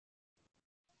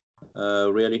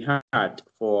really hard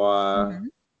for Mm-hmm.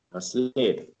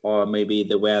 sleep, or maybe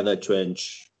the weather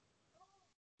change.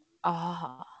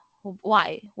 Ah,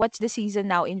 why? What's the season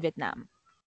now in Vietnam?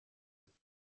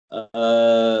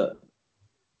 Uh,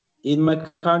 in my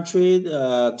country,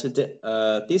 today,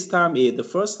 this time is the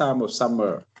first time of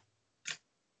summer.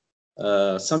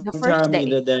 The first Sometime in day.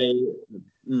 the day,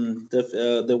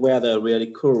 the weather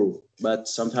really cool, but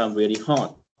sometimes really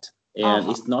hot, and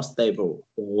it's Uh-huh. not stable.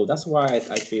 So that's why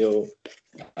I feel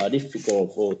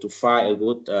difficult to find a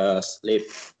good sleep.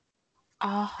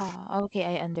 Uh-huh. Okay,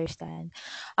 I understand.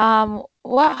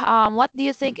 What do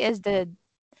you think is the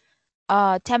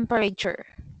temperature?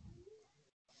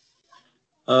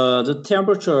 The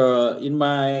temperature in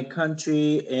my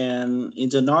country and in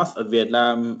the north of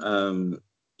Vietnam,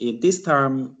 in this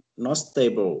time not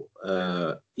stable.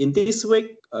 In this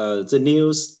week, the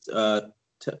news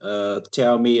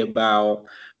tell me about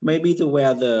maybe the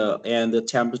weather and the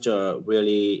temperature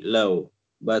really low,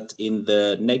 but in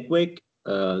the next week,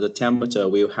 the temperature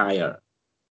will higher.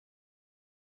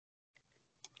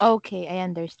 Okay, I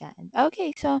understand.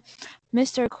 Okay, so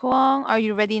Mr. Kwong, are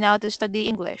you ready now to study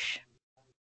English?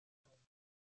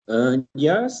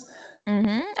 Yes.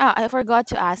 Mm-hmm. I forgot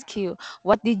to ask you,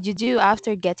 what did you do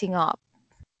after getting up?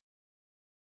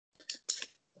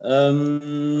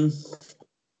 Um,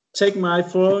 Take my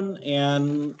phone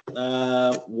and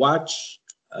watch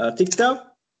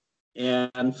TikTok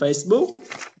and Facebook.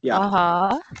 Yeah.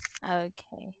 Uh-huh.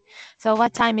 Okay. So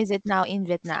what time is it now in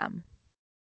Vietnam?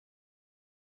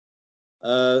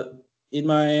 Uh, in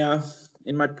my uh,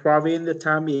 in my province, the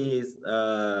time is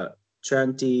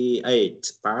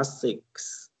 28 past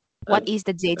 6 What is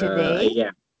the day today?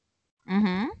 a.m.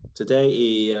 Mm-hmm. Today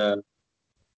is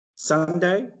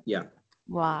Sunday. Yeah.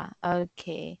 Wow.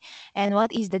 Okay. And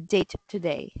what is the date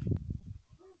today?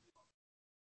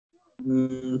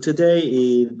 Today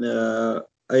is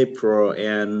April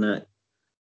and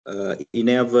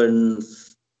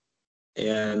 11th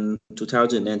and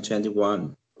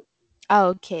 2021.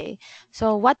 Okay.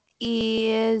 So what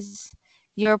is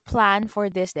your plan for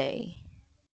this day?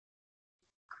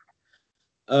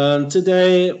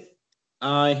 Today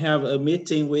I have a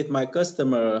meeting with my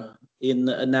customer in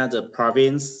another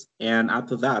province, and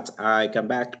after that, I come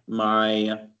back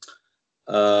my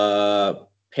uh,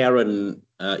 parent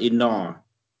in-law.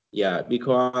 Yeah,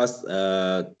 because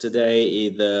today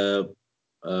is the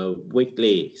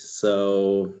weekly,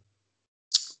 so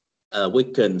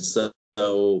weekend. So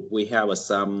we have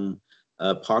some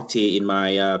party in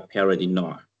my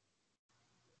parent-in-law.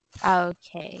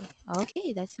 Okay.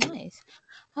 Okay, that's nice.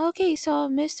 Okay, so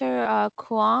Mr.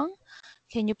 Kwong,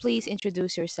 can you please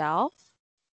introduce yourself?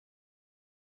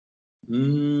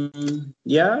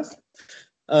 Yes.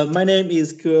 My name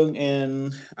is Kung,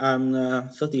 and I'm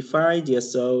 35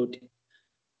 years old.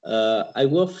 I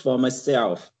work for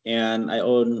myself, and I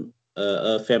own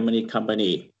a family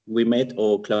company. We make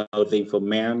all clothing for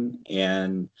men,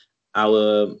 and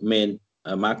our main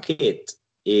market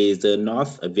is the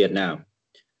north of Vietnam.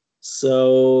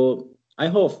 So I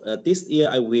hope this year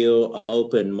I will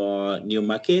open more new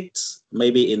markets,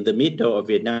 maybe in the middle of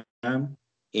Vietnam,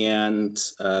 and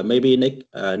maybe next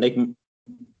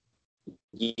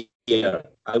year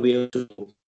I will to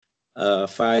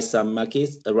find some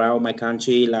markets around my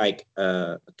country like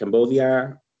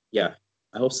Cambodia. Yeah,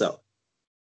 I hope so.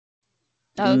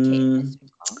 Okay, Mm, Mr.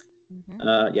 Kwong.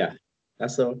 Mm-hmm. yeah,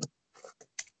 that's all.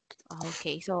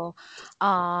 Okay, so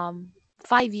um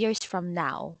 5 years from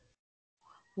now,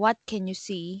 what can you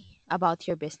see about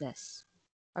your business?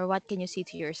 Or what can you see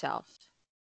to yourself?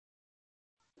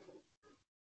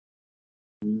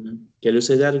 Can you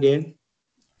say that again?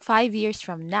 5 years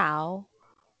from now,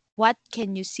 what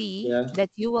can you see Yeah. that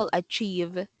you will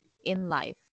achieve in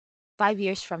life 5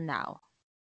 years from now?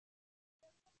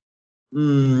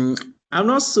 Mm, I'm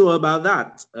not sure about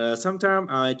that. Sometimes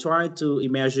I try to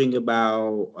imagine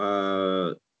about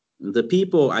the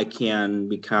people I can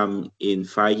become in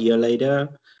 5 years later,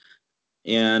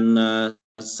 and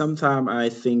sometimes I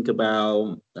think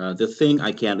about the thing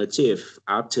I can achieve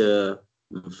after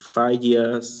 5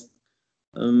 years.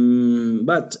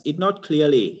 But it not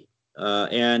clearly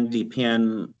and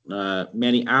depend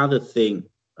many other things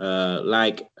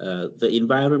the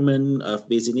environment of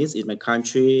business in my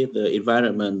country, the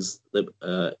environments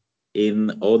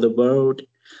in all the world,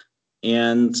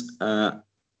 and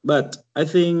but I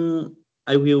think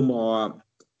I will more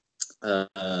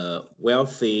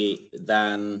wealthy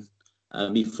than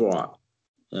before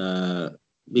uh,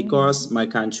 because Mm-hmm. my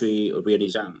country really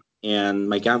young and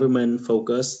my government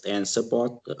focus and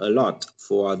support a lot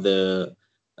for the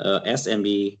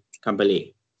SMB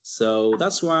company. So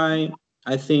that's why.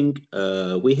 I think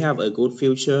we have a good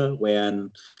future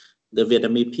when the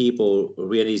Vietnamese people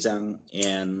really young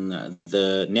and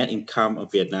the net income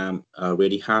of Vietnam are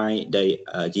really high day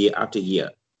year after year.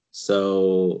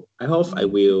 So I hope I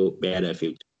Mhm. will better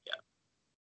future.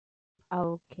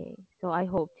 Okay, so I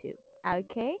hope to.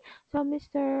 Okay, so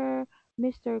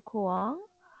Mr. Kuang,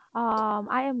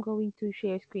 I am going to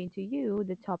share screen to you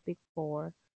the topic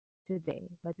for today.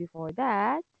 But before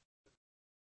that,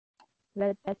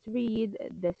 let's read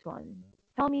this one.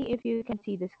 Tell me if you can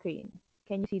see the screen.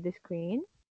 Can you see the screen?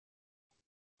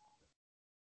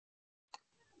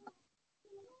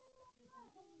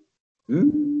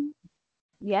 Hmm? I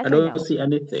Yes or don't no? see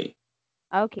anything.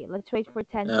 Okay, let's wait for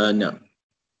 10 seconds. No.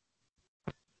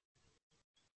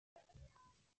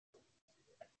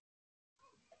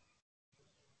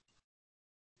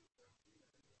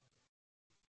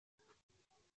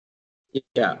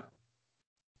 Yeah.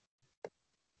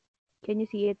 Can you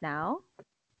see it now?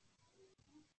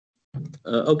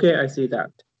 Okay, I see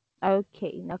that.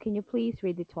 Okay, now can you please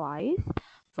read it twice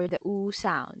for the oo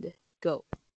sound? Go.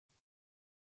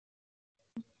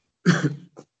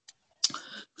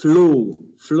 Flu,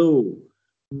 flu,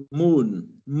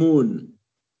 moon, moon,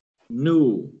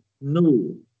 new,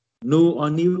 new, new or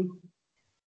new,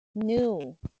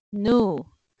 New. New.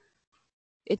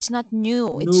 It's not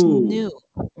new, it's new, new.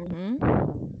 Mm-hmm.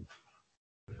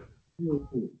 new.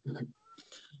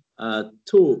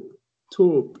 Tube,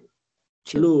 tube,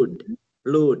 Two. load,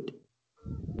 load,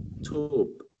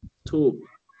 tube, tube,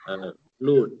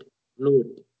 load,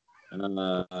 load,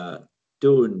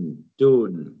 dune,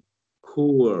 dune,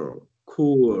 cool,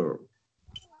 cool,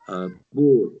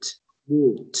 boot,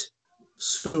 boot,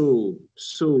 sue,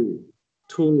 sue,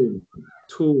 tune,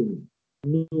 tune,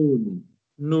 noon,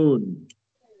 noon,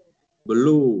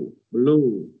 blue,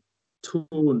 blue,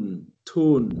 tune,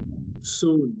 tune,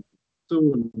 soon,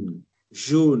 soon,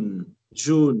 June,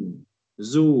 June,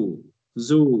 zoo,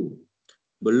 zoo,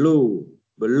 blue,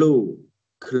 blue,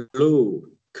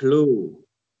 clue, clue,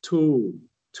 two,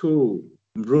 two,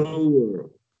 brewer,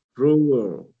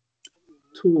 brewer,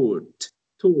 toot,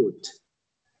 toot,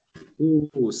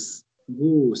 goose,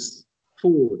 goose,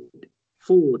 food,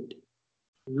 food,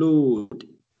 load,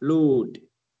 load.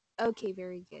 Okay,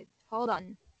 very good. Hold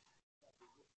on.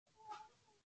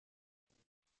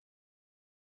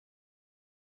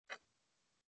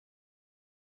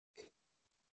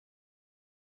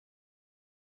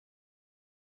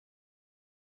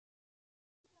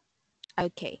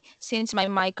 Okay, since my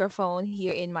microphone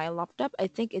here in my laptop, I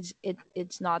think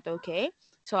it's not okay.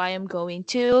 So I am going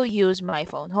to use my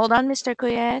phone. Hold on, Mr.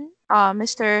 Kuyen.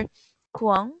 Mr.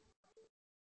 Kuang.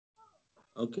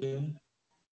 Okay.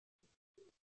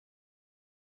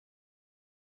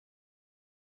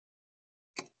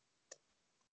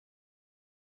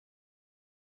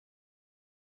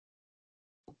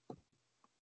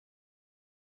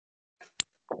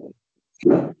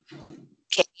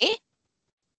 Okay.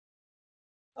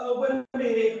 Wait a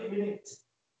minute, a minute.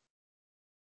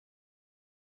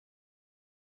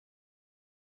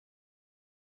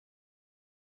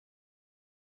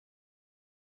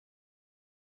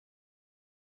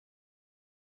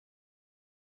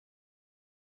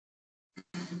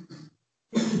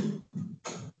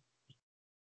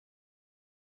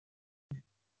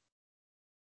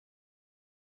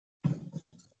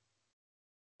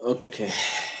 Okay.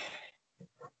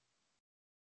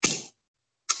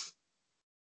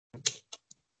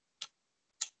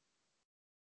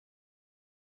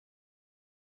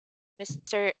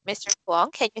 Mr.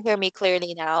 Kuang, can you hear me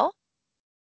clearly now?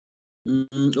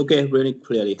 Okay, really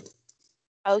clearly.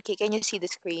 Okay, can you see the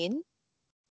screen?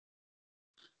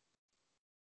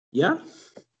 Yeah.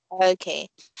 Okay.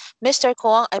 Mr.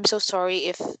 Kuang, I'm so sorry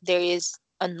if there is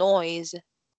a noise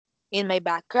in my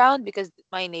background because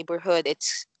my neighborhood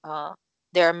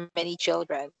there are many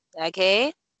children.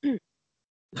 Okay?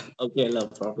 Okay, no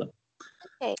problem.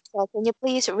 Okay, so can you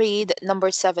please read number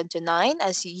 7 to 9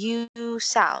 as you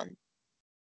sound?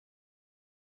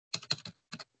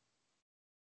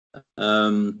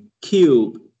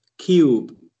 Cube,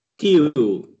 cube,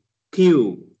 cube,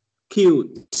 cube,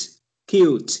 cute,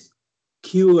 cute,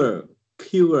 cure,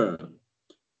 cure,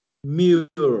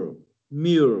 mirror,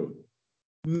 mirror,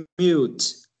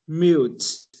 mute,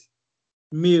 mute,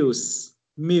 muse,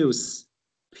 muse,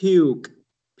 puke,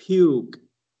 puke,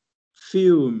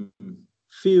 fume,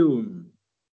 fume,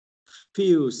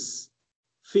 fuse,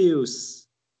 fuse,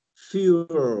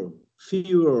 furor,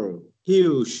 furor,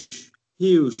 huge,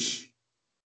 huge.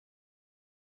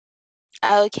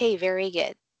 Okay, very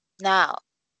good. Now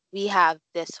we have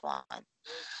this one.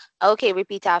 Okay,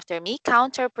 repeat after me.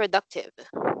 Counterproductive.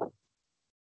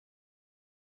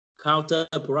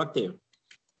 Counterproductive.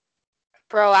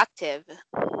 Proactive.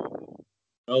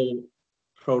 Pro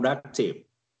productive.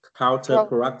 Pro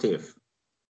Counterproductive.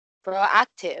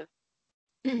 proactive.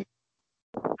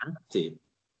 Active.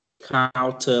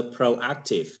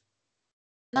 Counterproactive.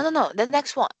 No, no, no. The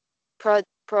next one.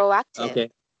 Proactive. Okay.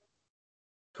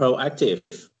 Proactive.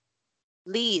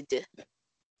 Lead.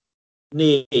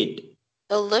 Need.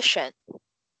 Illusion.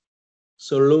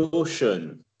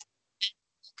 Solution.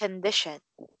 Condition.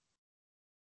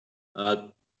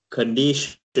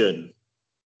 Condition.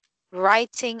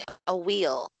 Writing a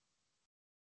will.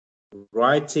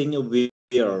 Writing a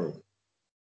will.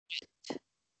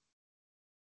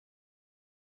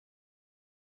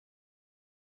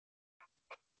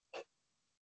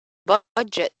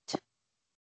 Budget.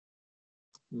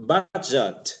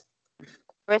 Budget.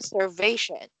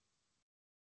 Reservation.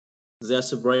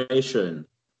 Reservation.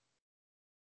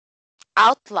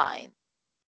 Outline.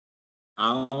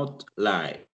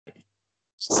 Outline.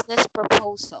 Business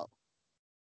proposal.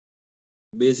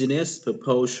 Business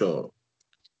proposal.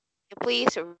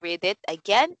 Please read it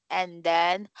again and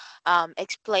then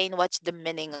explain what's the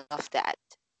meaning of that.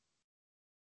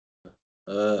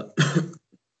 Uh,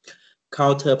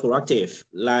 Counterproductive,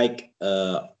 like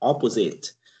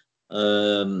opposite.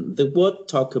 The word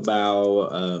talk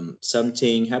about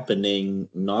something happening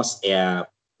not as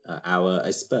our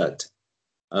expert.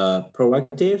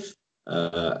 Proactive,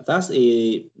 that's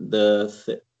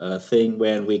the thing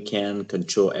when we can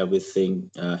control everything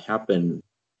happen.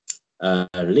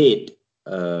 Lead,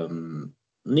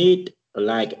 need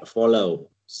like follow.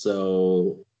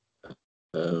 So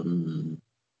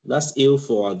that's ill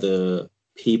for the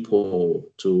people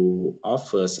to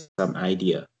offer some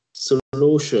idea.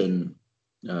 Solution,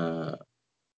 uh,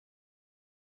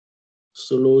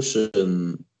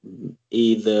 solution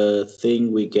is the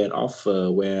thing we can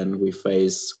offer when we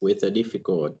face with a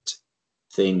difficult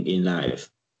thing in life.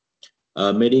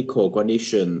 Medical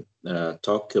condition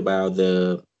talk about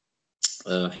the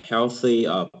healthy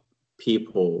of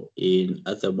people in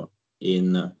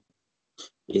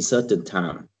in certain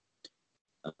time.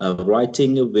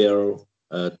 Writing will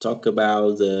talk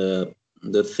about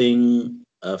the thing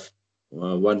of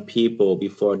one people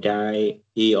before die,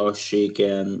 he or she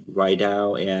can write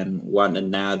down and one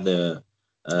another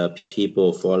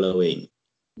people following.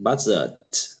 Budget,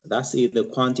 that's the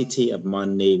quantity of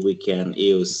money we can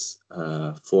use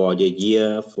for the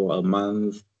year, for a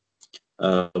month.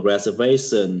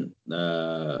 Reservation,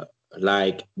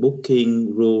 like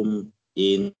booking room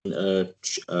in a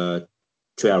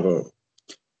travel.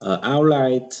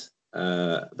 Outline,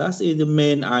 that's the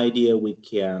main idea we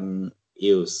can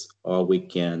use or we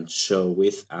can show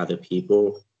with other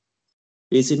people.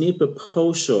 Business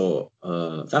proposal,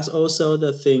 that's also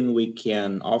the thing we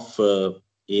can offer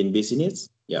in business.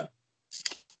 Yeah.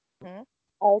 Mhm.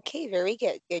 Okay, very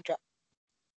good. Good job.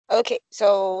 Okay,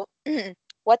 so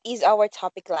what is our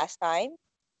topic last time,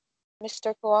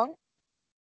 Mr. Kuang?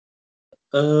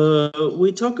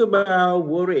 We talk about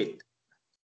worried.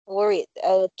 Worried.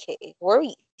 Okay,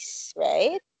 worries,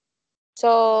 right?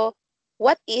 So,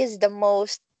 what is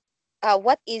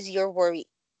your worry?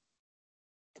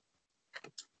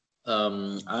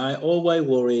 I always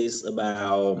worries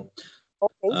about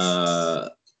Worries. uh,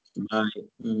 my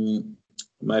mm,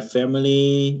 my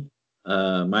family,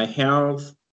 my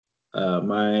health,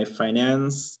 my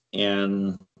finance,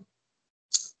 and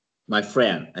my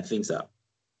friend. I think so.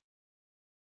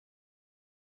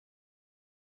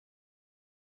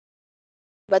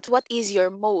 But what is your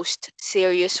most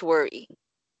serious worry?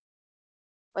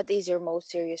 What is your most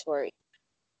serious worry?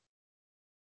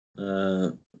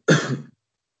 Uh,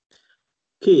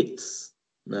 kids,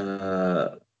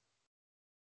 uh,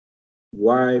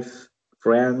 wife,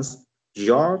 friends,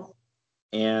 job,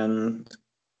 and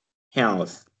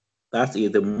health. That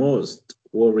is the most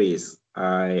worries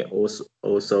I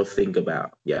also think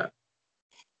about. Yeah.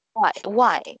 Why?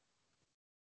 Why?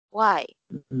 Why?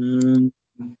 Mm,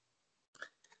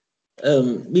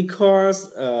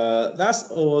 because that's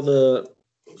all the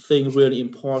thing really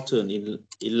important in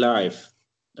life.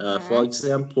 For Mm-hmm.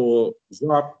 example,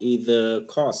 job is the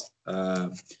cost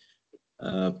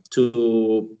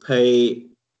to pay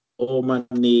all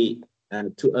money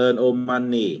and to earn all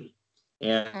money,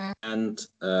 and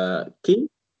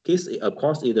kids of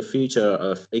course is the future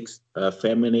of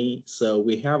family. So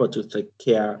we have to take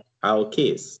care our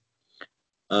kids.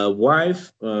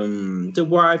 The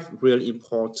wife really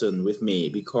important with me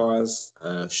because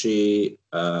she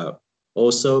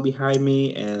also behind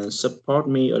me and support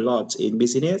me a lot in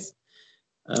business.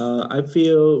 I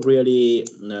feel really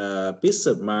peace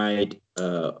of mind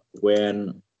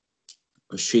when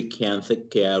she can take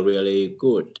care really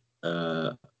good.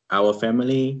 our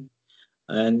family,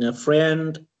 and a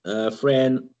friend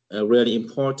really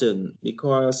important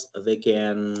because they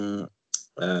can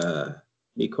uh,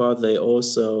 because they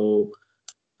also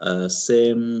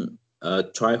same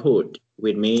childhood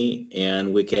with me,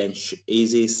 and we can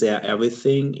easy share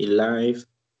everything in life,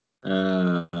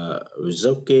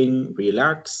 joking,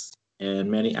 relax, and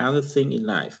many other things in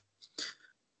life.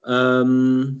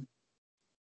 um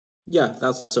yeah,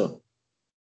 that's all.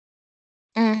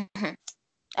 Mm-hmm.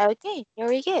 Okay,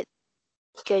 very good.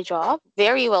 Good job.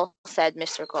 Very well said,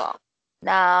 Mr. Kwok.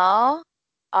 Now,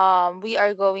 we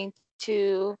are going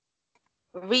to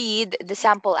read the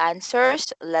sample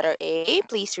answers. Letter A,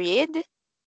 please read.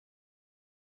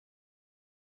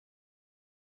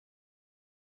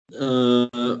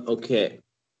 Okay.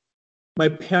 My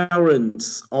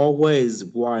parents always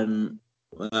warned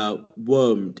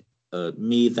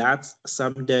me that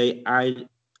someday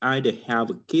I'd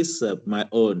have kids of my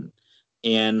own,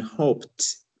 and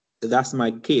hoped that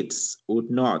my kids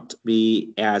would not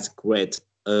be as great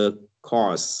a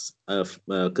cause of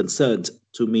concern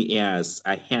to me as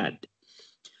I had.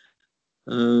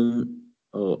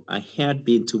 I had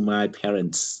been to my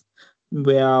parents.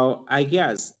 Well, I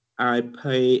guess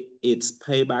it's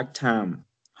payback time.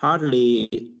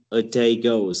 Hardly a day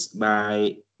goes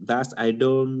by that I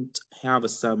don't have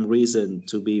some reason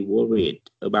to be worried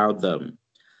about them.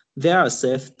 Their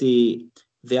safety,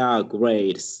 their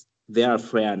grades, their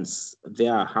friends,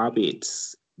 their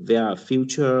habits, their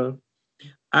future.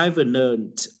 I've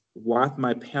learned what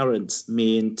my parents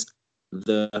meant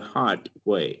the hard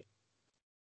way.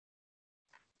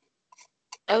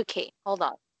 Okay, hold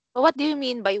on. So what do you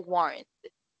mean by warned?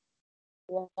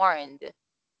 Warned.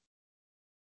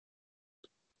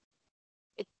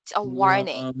 It's a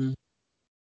warning. Um,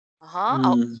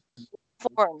 Uh-huh. mm,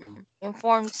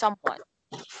 Inform someone.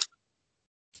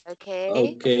 Okay.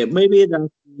 okay, maybe that's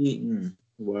the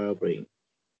worrying.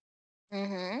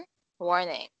 Mm-hmm.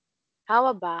 Warning. How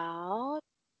about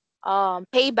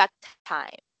payback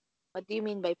time? What do you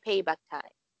mean by payback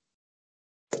time?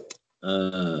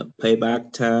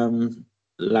 Payback time,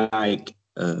 like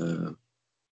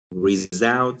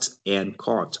result and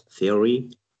court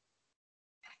theory.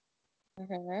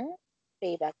 Mm-hmm.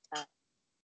 Payback time.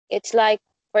 It's like,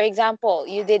 for example,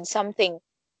 you did something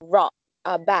wrong,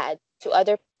 bad to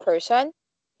other person,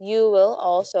 you will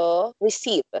also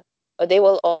receive, or they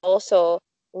will also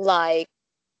like,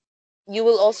 you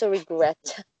will also regret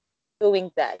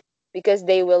doing that because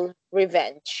they will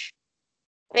revenge.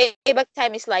 Payback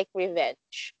time is like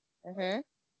revenge. Mm-hmm.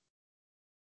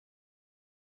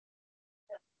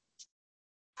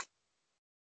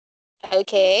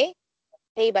 Okay,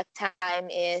 payback time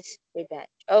is revenge.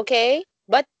 Okay,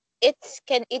 but it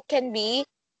can be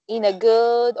in a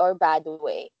good or bad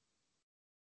way.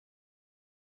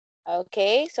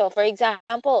 Okay, so for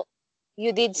example,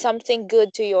 you did something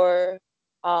good to your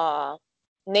uh,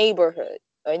 neighborhood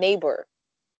or neighbor.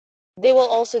 They will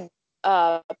also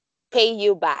uh, pay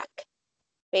you back.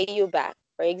 Pay you back.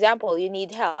 For example, you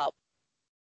need help,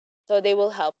 so they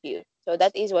will help you. So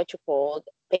that is what you call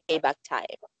payback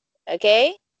time.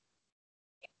 Okay,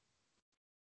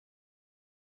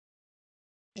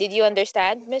 did you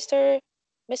understand, Mr.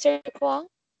 Kwong?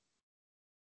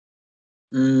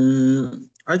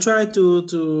 I try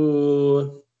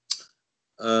to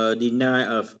deny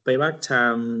of payback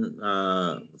time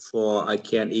for I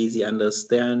can easy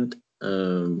understand,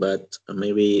 but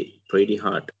maybe pretty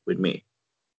hard with me.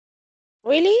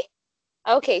 Really?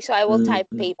 Okay, so I will type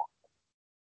Mm, payback.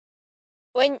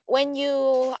 When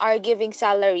you are giving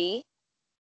salary,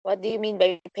 what do you mean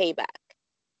by payback?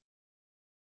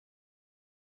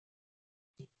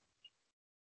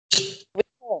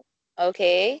 Return.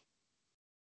 Okay,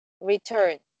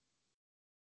 return.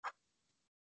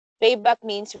 Payback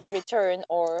means return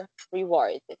or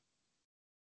reward.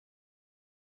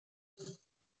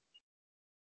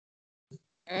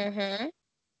 Mm-hmm.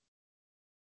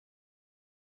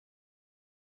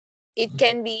 It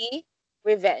can be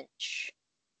revenge.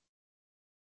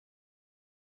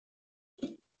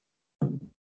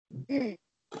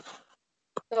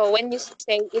 So when you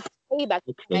say it's payback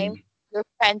time, okay. your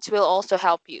friends will also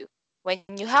help you. When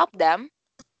you help them,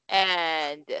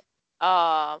 and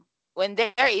when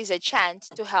there is a chance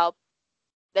to help,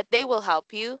 that they will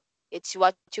help you, it's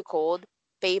what you called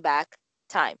payback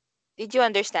time. Did you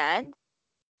understand?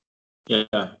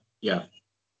 Yeah, yeah.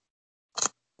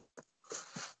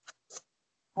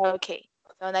 Okay.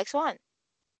 So next one.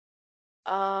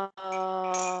 Uh,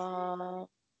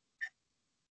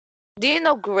 do you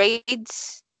know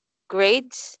grades?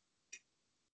 Grades?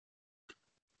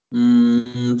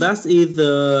 That's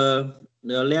either.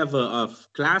 the level of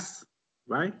class,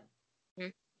 right?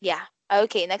 Mm, yeah.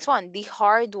 Okay, next one. The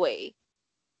hard way.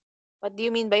 What do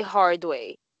you mean by hard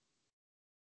way?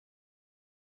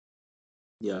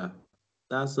 Yeah,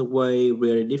 that's a way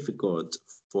very difficult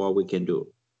for we can do.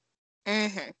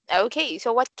 Okay,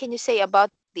 so what can you say about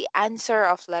the answer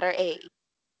of letter A?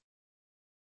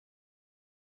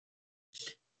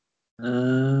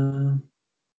 Uh,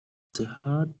 the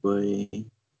hard way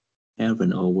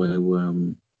haven't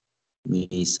overwhelmed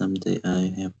me. Someday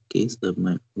I have kids of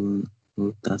my own.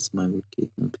 Who that's my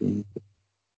wicked pain.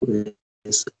 Whereas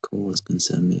the cause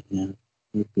concern me now.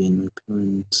 Maybe my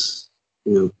parents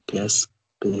will guess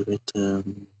better.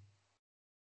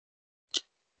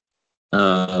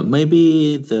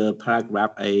 Maybe the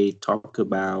paragraph I talk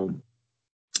about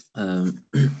um,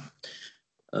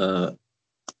 uh,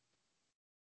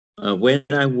 when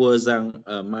I was young,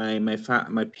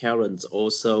 my parents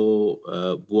also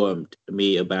warned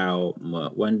me about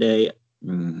one day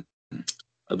um,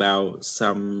 about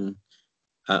some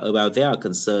about their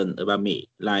concern about me.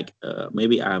 Like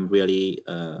maybe I'm really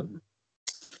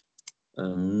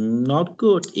not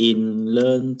good in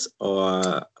learns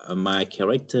or my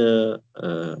character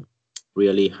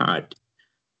really hard.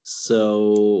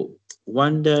 So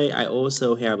one day I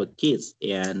also have a kids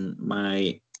and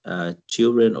my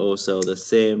children also the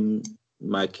same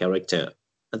my character.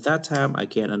 At that time I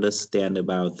can understand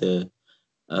about the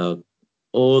uh,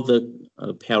 all the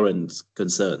parents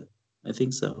concern. I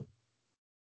think so.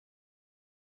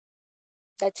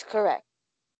 That's correct.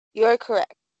 You're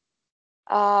correct.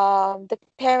 The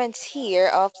parents here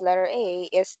of letter A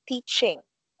is teaching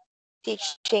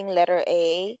letter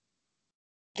A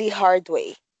the hard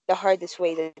way, the hardest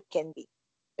way that can be.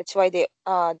 That's why the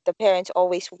parents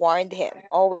always warned him,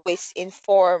 always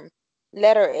inform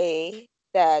letter A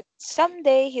that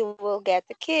someday he will get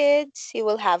the kids, he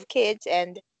will have kids,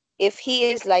 and if he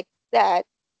is like that,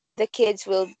 the kids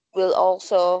will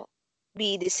also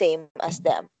be the same as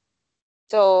them.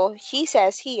 So he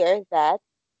says here that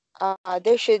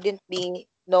there shouldn't be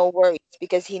no worries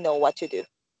because he know what to do.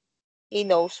 He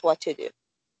knows what to do.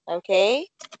 Okay.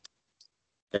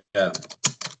 Yeah.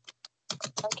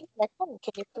 Okay. Next one.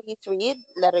 Can you please read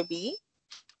letter B?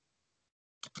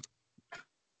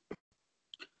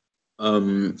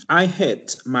 I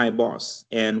hate my boss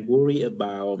and worry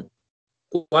about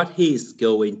what he's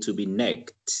going to be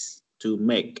next to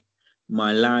make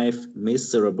my life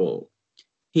miserable.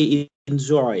 He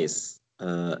enjoys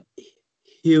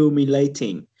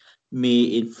humiliating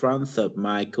me in front of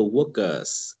my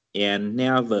coworkers and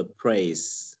never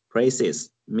praises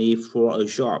me for a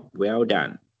job well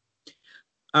done.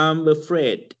 I'm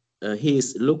afraid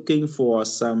he's looking for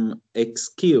some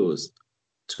excuse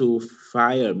to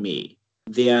fire me.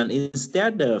 Then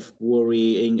instead of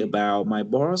worrying about my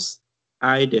boss,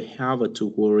 I'd have to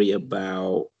worry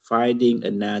about finding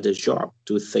another job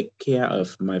to take care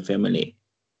of my family.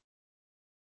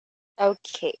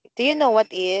 Okay. Do you know what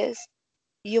is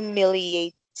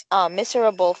humiliate?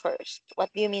 Miserable first. What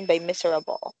do you mean by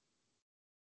miserable?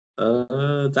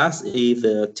 That is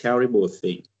a terrible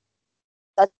thing.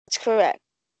 That's correct.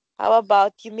 How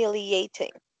about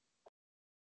humiliating?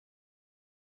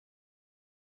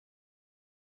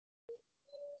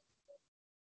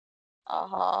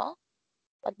 Uh-huh.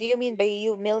 What do you mean by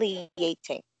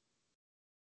humiliating?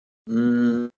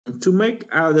 To make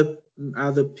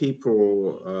other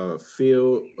people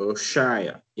feel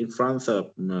shy in front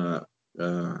of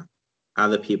uh,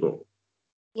 other people.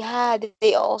 Yeah,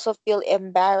 they also feel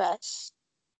embarrassed,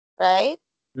 right?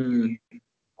 Mm,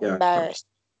 yeah. Embarrassed.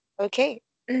 Okay.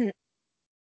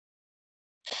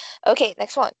 Okay,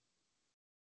 next one.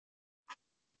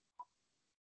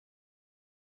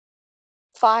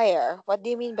 Fire. What do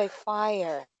you mean by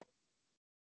fire?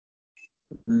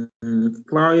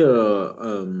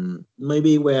 Prior,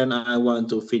 maybe when I want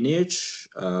to finish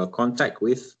contact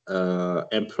with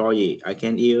employee, I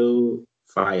can use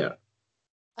fire.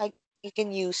 You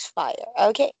can use fire.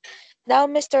 Okay. Now,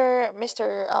 Mr.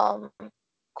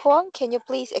 Kwong, can you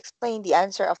please explain the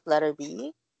answer of letter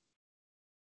B?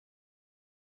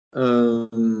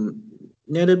 Let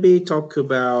me talk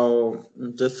about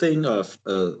the thing of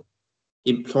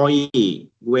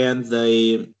employee when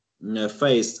they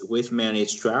faced with many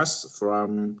stress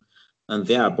from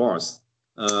their boss.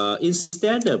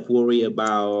 Instead of worry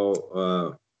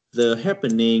about the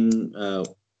happening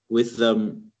with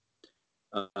them,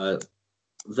 uh,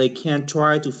 they can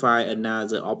try to find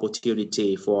another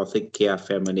opportunity for take care of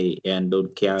family and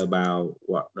don't care about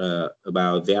what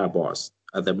about their boss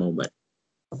at the moment.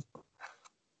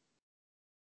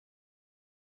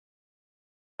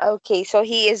 Okay, so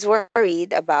he is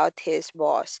worried about his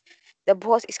boss. The the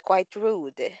boss is quite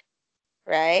rude,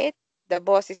 right? The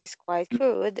boss is quite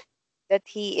rude, that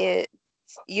he is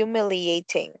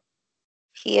humiliating.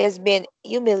 He has been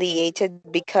humiliated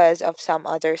because of some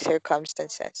other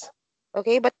circumstances.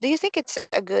 Okay, but do you think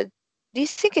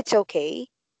it's okay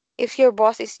if your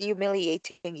boss is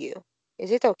humiliating you?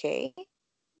 Is it okay?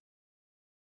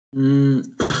 Mm,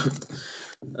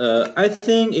 I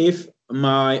think if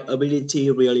my ability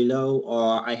really low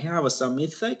or I have some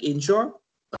mistake in job,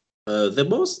 the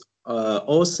boss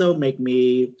also make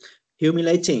me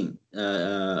humiliating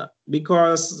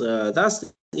because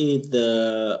that's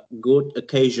the good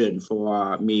occasion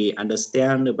for me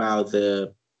understand about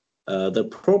the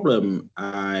problem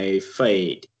I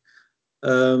faced.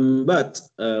 But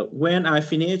when I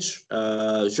finish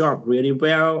job really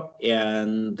well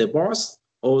and the boss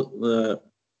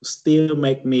still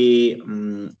make me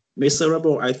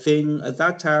miserable, I think at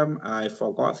that time I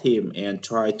forgot him and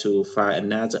try to find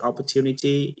another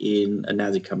opportunity in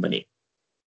another company.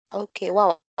 Okay,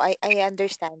 wow, I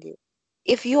understand you.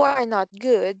 If you are not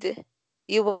good,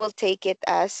 you will take it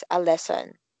as a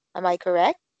lesson. Am I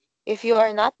correct? If you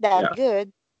are not that Yeah.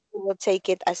 good, you will take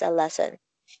it as a lesson.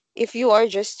 If you are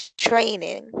just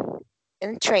training,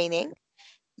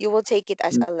 you will take it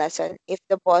as Mm, a lesson if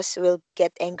the boss will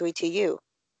get angry to you.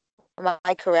 Am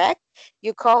I correct?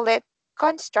 You call it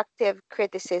constructive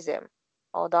criticism.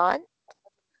 Hold on.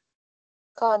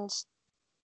 Constructive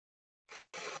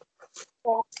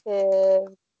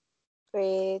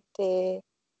criticism.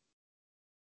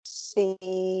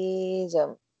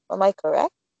 Am I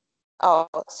correct? Oh,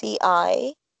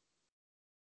 CISM.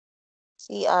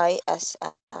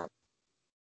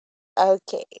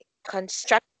 Okay.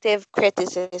 Constructive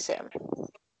criticism.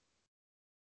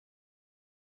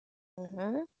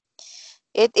 Mhm.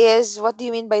 It is, what do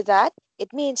you mean by that?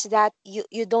 It means that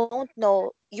you don't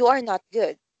know, you are not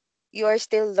good. You are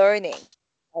still learning.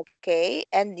 Okay?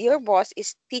 And your boss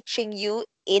is teaching you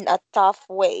in a tough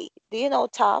way. Do you know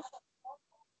tough?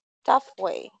 Tough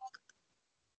way.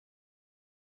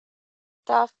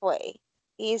 Tough way.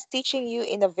 He is teaching you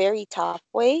in a very tough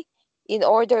way in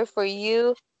order for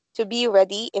you to be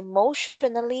ready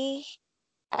emotionally.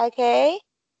 Okay?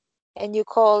 And you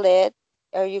call it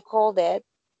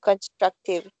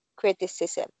constructive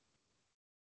criticism.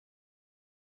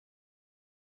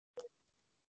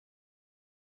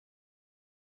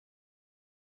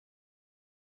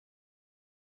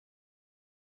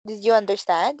 Did you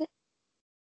understand?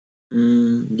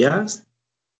 yes.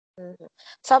 Mhm.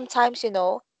 Sometimes,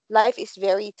 life is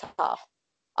very tough.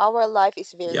 Our life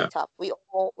is very Yeah. tough. We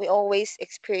always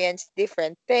experience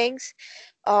different things,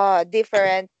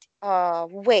 different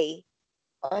way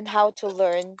on how to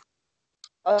learn,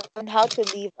 on how to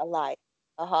live a life.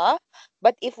 Uh-huh.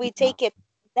 But if we take it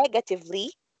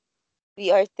negatively,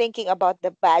 we are thinking about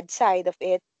the bad side of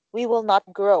it, we will not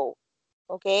grow.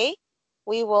 Okay?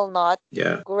 We will not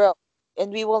Yeah. grow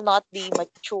and we will not be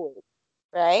mature,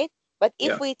 right? But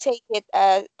if Yeah. we take it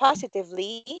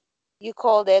positively, you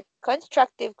called it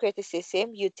constructive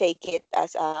criticism, you take it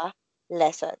as a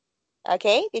lesson.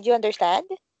 Okay? Did you understand?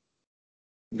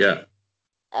 Yeah.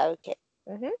 Okay.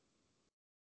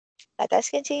 Let us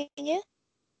continue.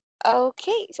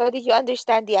 Okay. So did you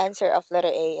understand the answer of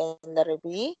letter A and letter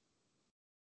B?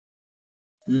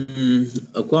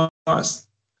 Of course.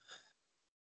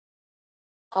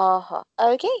 Uh-huh.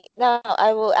 Okay. Now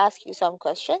I will ask you some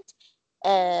questions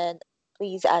and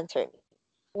please answer me.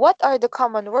 What are the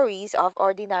common worries of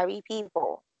ordinary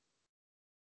people?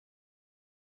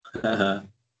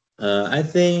 I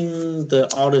think the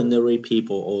ordinary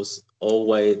people also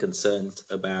always concerned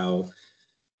about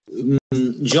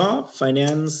job,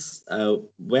 finance,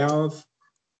 wealth,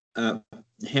 uh,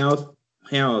 health,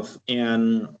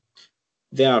 and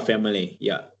their family.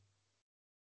 Yeah.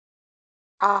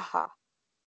 Aha.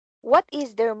 What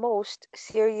is their most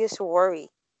serious worry?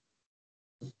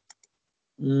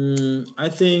 I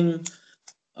think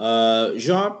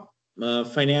job,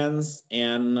 finance,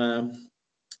 and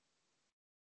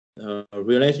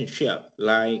relationship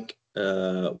like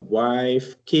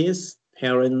wife, kids,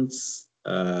 parents,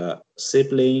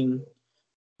 sibling.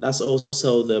 That's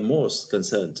also the most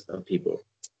concerned of people.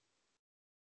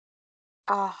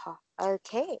 Aha.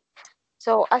 Okay.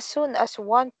 So as soon as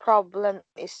one problem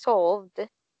is solved,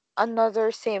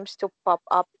 another seems to pop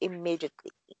up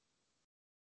immediately.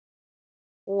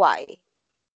 Why?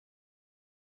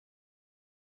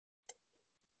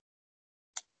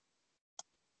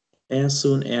 As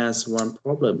soon as one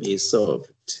problem is solved,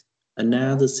 Mm-hmm.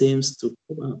 another seems to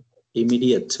pop up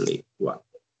immediately. What?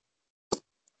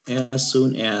 As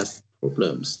soon as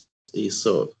problems is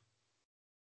solved,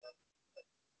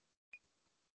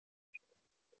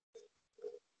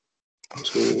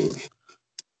 to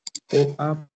pop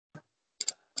up.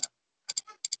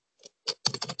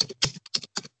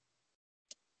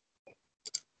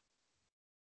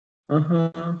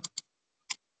 Uh-huh.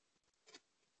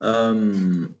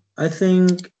 I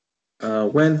think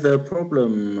when the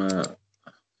problem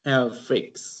have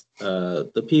fixed,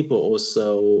 the people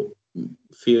also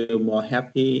feel more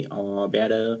happy or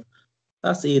better.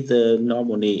 That's it, the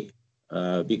normally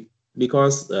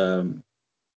because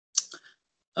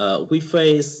we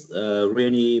face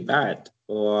really bad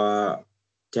or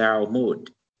down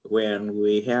mood when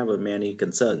we have many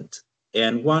concerns,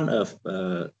 and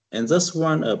just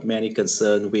one of many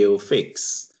concern will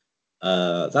fix.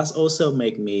 That's also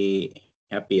make me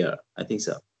happier. I think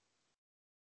so.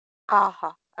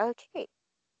 Aha. Okay.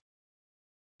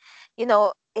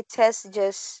 It says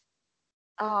just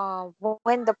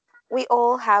when we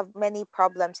all have many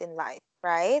problems in life,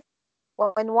 right?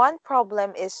 When one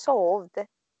problem is solved,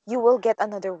 you will get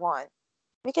another one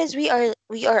because we are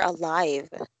alive.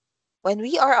 When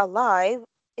we are alive,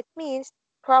 it means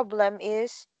problem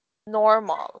is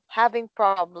normal. Having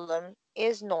problem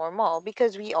is normal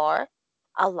because we are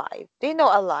alive. Do you know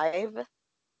alive?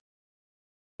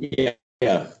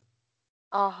 Yeah.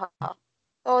 Uh-huh.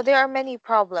 So there are many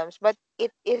problems, but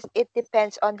it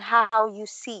depends on how you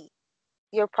see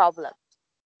your problem.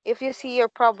 If you see your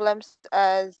problems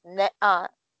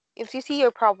if you see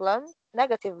your problem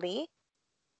negatively,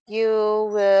 you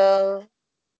will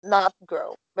not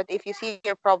grow. But if you see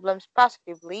your problems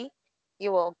positively,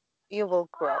 you will you will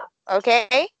grow.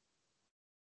 Okay?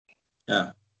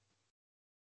 Yeah.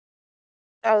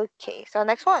 Okay. So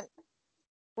next one.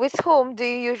 With whom do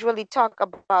you usually talk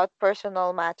about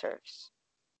personal matters?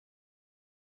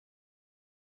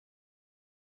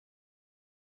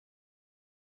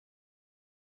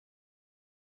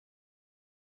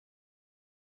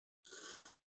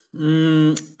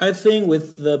 I think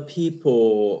with the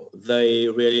people they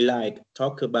really like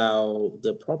talk about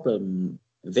the problem,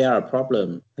 their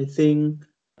problem. I think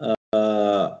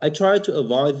I try to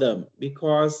avoid them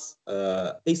because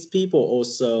these people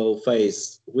also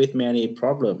face with many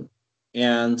problems,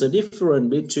 and the difference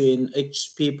between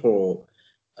each people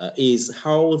is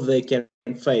how they can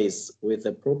face with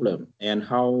the problem and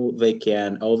how they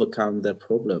can overcome the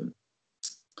problem.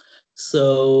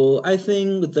 So I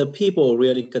think the people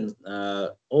really can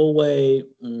always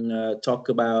talk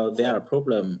about their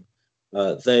problem.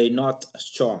 They not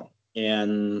strong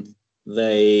and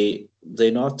they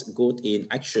not good in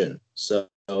action. So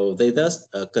they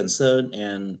just concern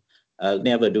and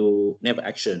never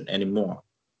action anymore.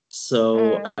 So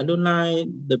Mm, I don't like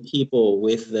the people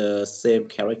with the same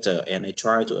character, and I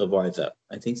try to avoid that.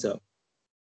 I think so.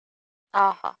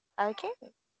 aha. Okay.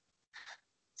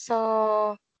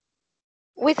 So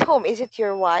with whom? Is it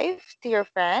your wife, to your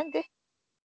friend,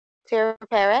 to your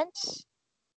parents?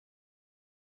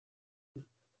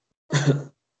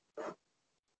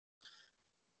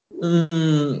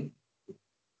 Mm,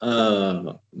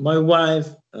 my wife.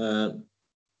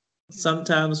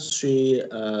 Sometimes she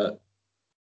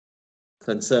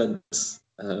concerns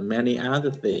many other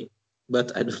things,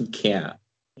 but I don't care.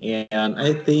 And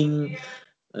I think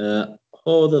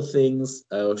all the things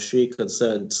she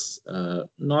concerns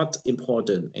not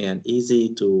important and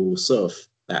easy to solve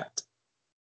that.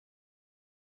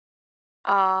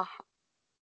 Uh,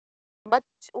 but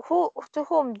to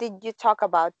whom did you talk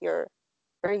about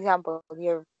for example,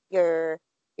 you're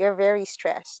very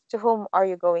stressed. To whom are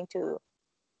you going to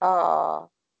uh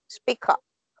speak up?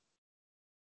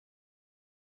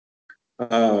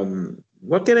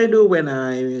 What can I do when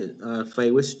I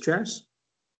face with stress?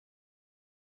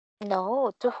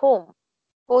 No, to whom?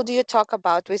 Who do you talk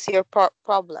about with your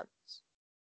problems?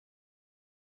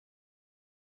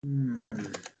 Hmm,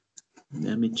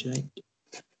 let me check.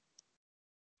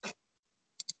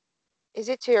 Is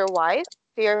it to your wife,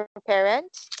 to your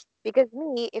parents? Because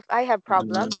me, if I have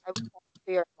problem, Uh, I will talk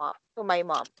to your mom, to my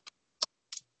mom.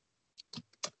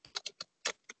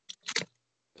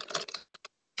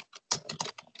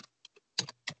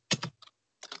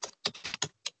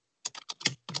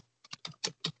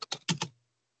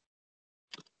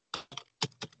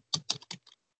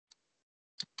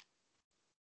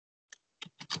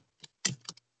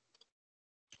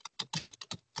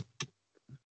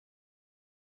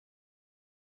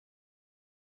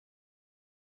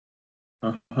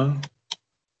 uh-huh.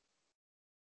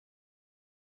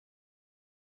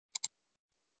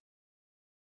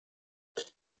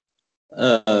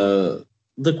 uh,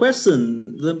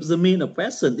 the main of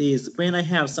question is when I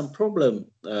have some problem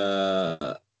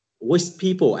with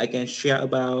people I can share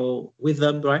about with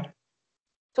them, right?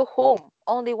 To whom?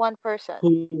 Only one person.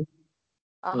 Who?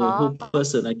 Uh-huh. Who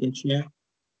person I can share?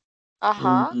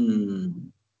 Uh-huh.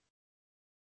 Mm,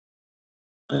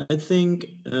 I think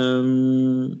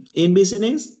in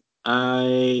business,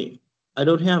 I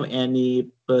don't have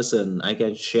any person I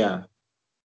can share.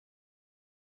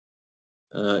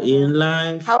 In Mm-hmm.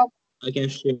 life, How I can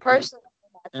share personal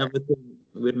matter everything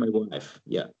with my wife.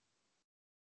 Yeah.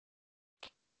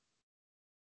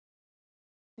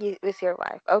 with your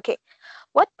wife. Okay.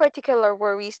 What particular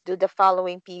worries do the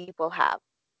following people have?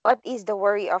 What is the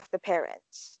worry of the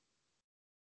parents?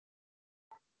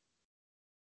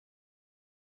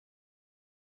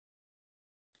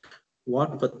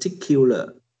 What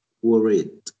particular worry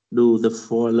do the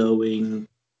following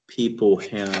people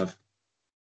have?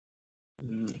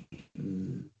 Mm,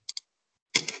 mm.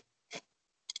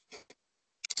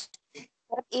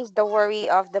 What is the worry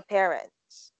of the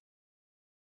parents?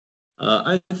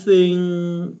 I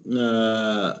think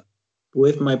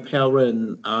with my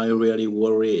parents, I really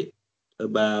worried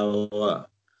about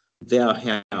their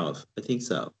health. I think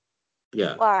so.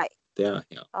 Yeah, Why? their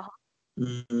health. Uh-huh.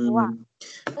 Why? Mm,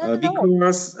 No, no, no.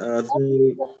 because What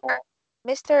is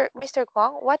Mr.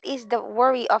 Kwong, what is the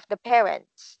worry of the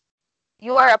parents?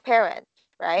 You are a parent,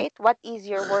 right? What is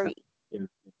your worry? yeah.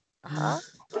 Uh-huh.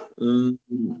 Mm,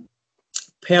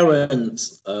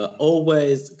 parents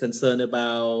always concerned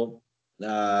about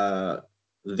uh,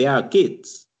 their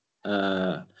kids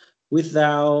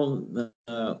without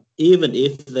even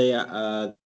if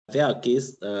their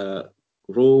kids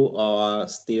grew or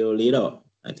still little.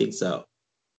 I think so.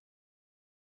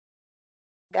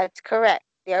 That's correct.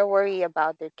 They are worried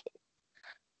about their kids.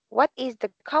 What is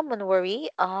the common worry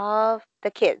of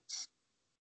the kids?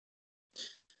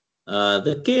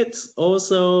 The kids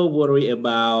also worry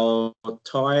about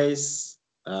toys,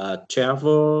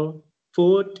 travel,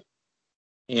 food,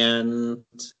 and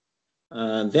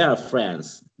their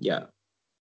friends. Yeah.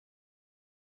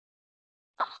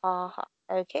 Uh-huh.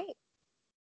 Okay.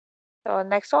 So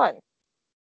next one.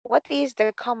 What is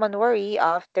the common worry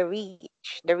of the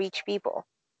rich people?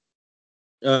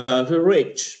 The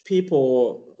rich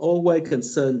people always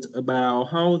concerned about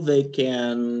how they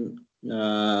can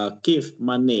give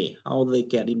money, how they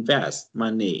can invest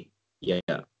money.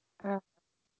 Yeah. Mm,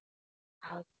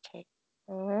 okay.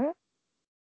 Mhm.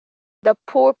 The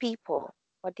poor people.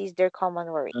 What is their common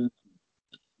worry? Uh,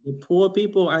 the poor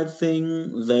people, I think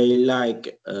they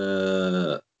like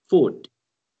food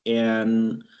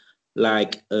and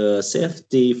like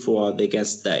safety for they can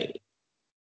stay.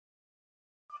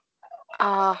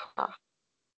 Ah,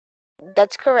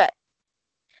 that's correct.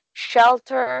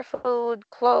 Shelter, food,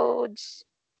 clothes,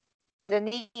 the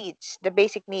needs, the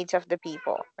basic needs of the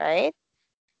people, right?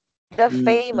 The Mm.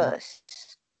 famous.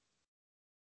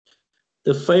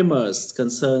 The famous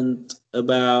concerned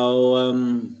about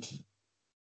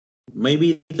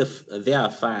maybe their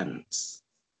fans.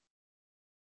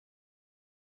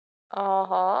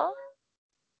 Uh-huh.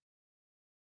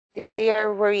 They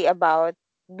are worried about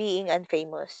being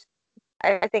unfamous.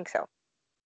 I think so.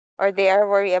 Or they are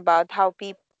worried about how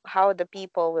the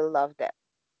people will love them.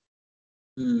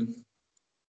 Mm.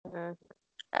 Mhm.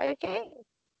 Okay.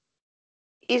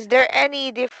 Is there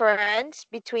any difference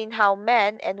between how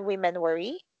men and women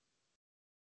worry?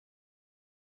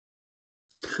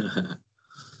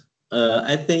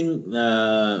 I think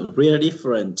really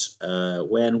different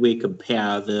when we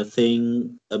compare the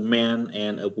thing a man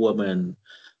and a woman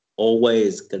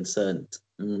always concerned.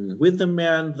 With the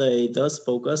man, they just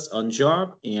focus on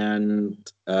job and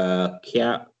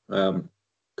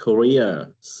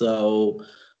career. So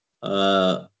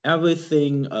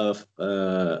everything of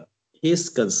his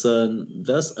concern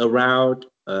just around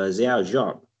their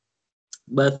job.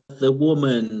 But the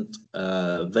woman,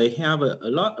 they have a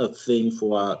lot of things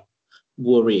for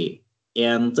worry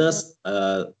and Mm. just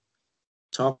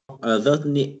talk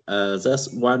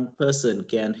just one person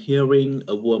can hearing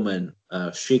a woman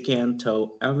she can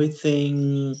tell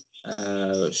everything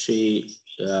she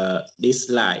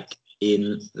dislike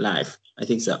in life. I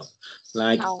think so,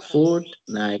 like Oh, food,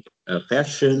 like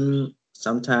fashion.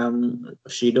 Sometimes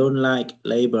she don't like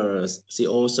laborers, she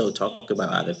also talk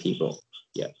about other people.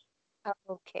 Yeah.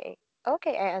 okay.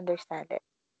 Okay, I understand it.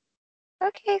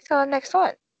 Okay, so next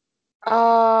one.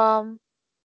 Um,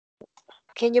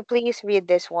 can you please read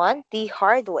this one? The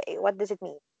hard way. What does it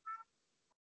mean?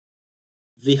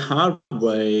 The hard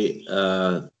way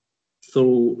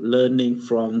through learning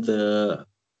from the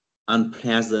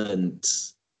unpleasant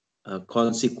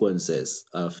consequences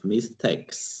of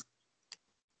mistakes.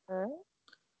 Mm?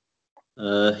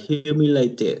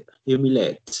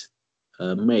 Humiliate,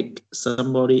 make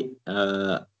somebody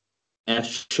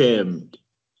ashamed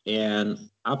and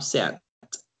upset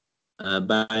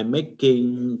by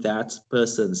making that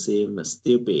person seem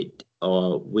stupid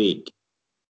or weak,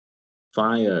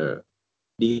 fire,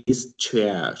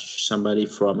 discharge somebody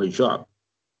from a job,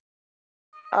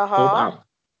 pop Uh-huh. up,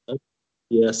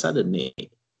 appear suddenly,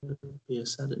 appear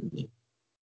suddenly.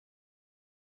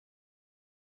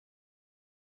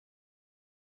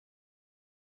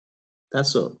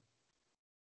 That's all.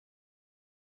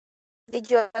 Did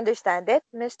you understand it,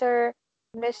 Mr.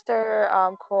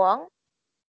 Kwong?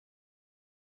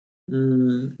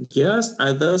 Yes,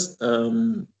 others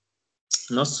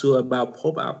not sure about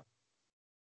pop up.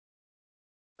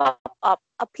 Pop up,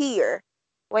 appear.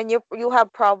 When you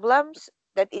have problems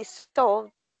that is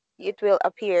solved, it will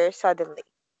appear suddenly.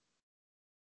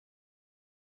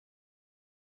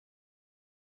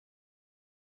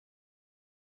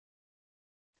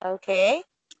 Okay?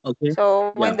 Okay.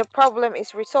 So when Yeah. the problem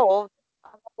is resolved,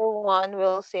 another one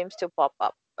will seems to pop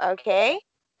up. Okay?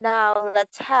 Now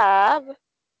let's have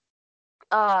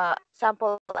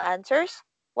sample answers.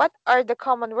 What are the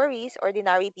common worries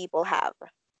ordinary people have?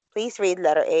 Please read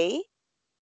letter A.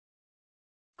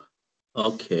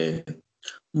 Okay.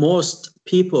 Most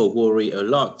people worry a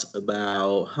lot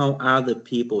about how other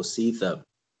people see them.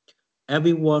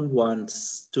 Everyone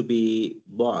wants to be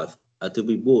both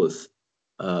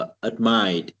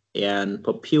admired and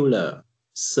popular.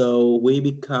 So we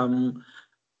become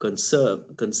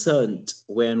concerned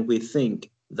when we think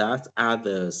that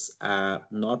others are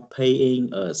not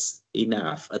paying us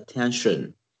enough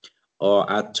attention or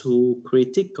are too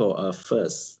critical of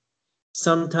us.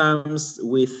 Sometimes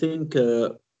we think uh,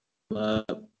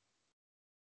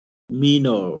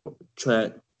 minor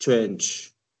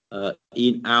change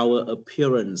in our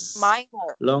appearance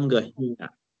Minor. longer here,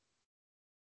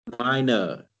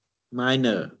 minor,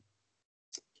 minor.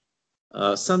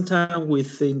 Sometimes we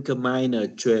think a minor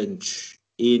change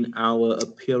in our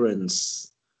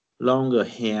appearance, longer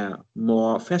hair,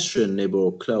 more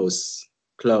fashionable clothes,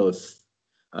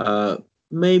 uh,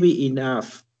 maybe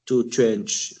enough to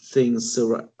change things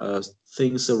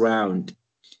around.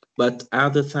 But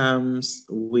other times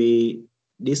we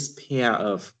despair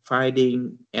of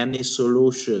finding any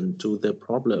solution to the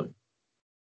problem.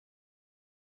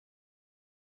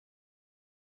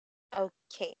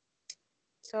 Okay.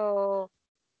 So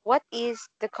what is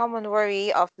the common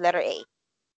worry of letter A?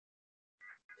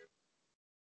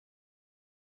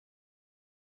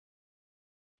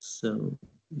 So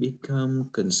become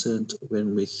concerned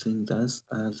when we think that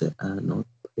others are not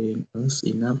paying us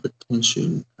enough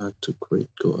attention to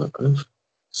critical of us.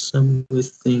 Some we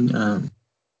think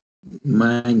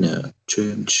minor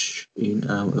change in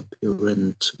our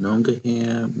appearance, longer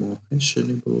hair, more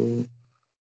fashionable,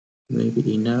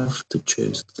 maybe enough to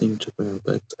change things around,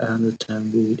 but other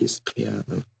time we despair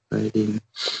of finding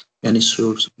any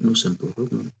solution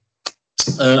problem.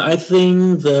 I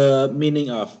think the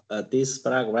meaning of this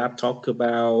paragraph talk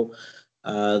about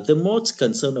the most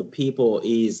concern of people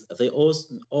is they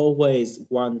always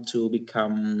want to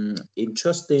become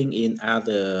interesting in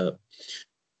other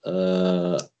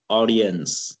uh,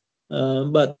 audience.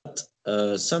 But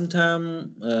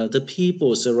sometimes the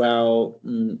people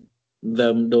surround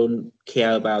them don't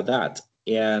care about that,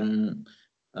 and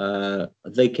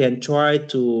they can try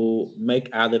to make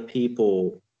other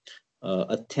people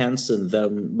attention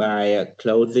them by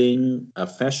clothing,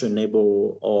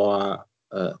 fashionable, or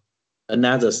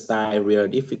another style really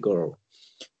difficult,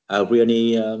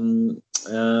 really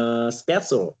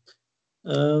special.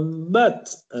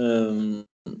 But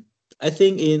I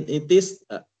think in this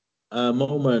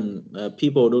moment,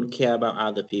 people don't care about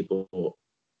other people,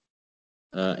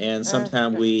 and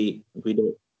sometimes Mhm. we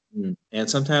don't, and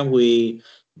sometimes we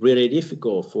really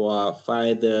difficult for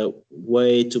find the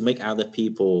way to make other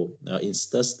people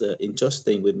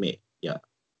interesting with me. Yeah,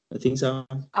 I think so.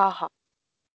 Uh-huh.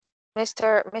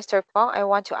 Mr. Kwong, I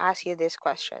want to ask you this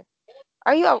question.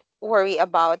 Are you worried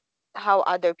about how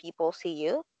other people see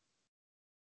you?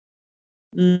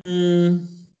 Mm,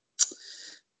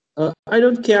 I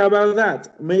don't care about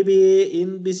that. Maybe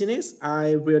in business,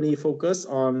 I really focus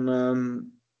on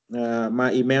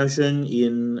my immersion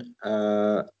in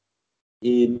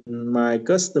my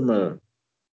customer,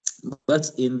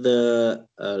 but in the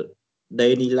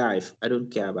daily life, I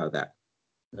don't care about that.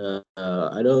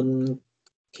 I don't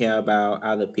care about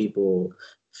other people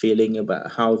feeling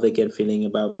about how they can feeling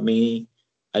about me.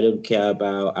 I don't care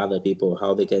about other people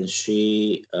how they can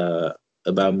see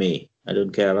about me. I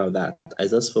don't care about that. I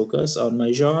just focus on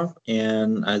my job,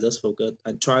 and I just focus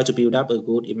and try to build up a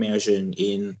good immersion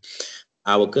in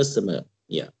our customer.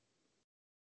 Yeah.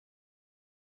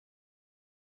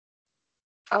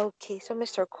 Okay, so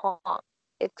Mr. Kwong,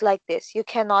 it's like this. You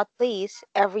cannot please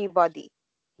everybody.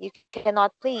 You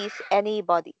cannot please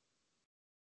anybody.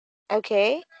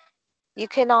 Okay? You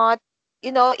cannot,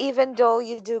 even though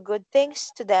you do good things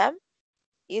to them,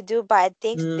 you do bad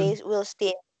things, they Mm, will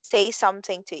still say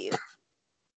something to you,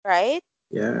 right?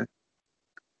 yeah.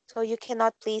 So you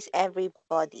cannot please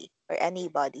everybody or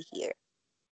anybody here.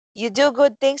 You do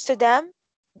good things to them,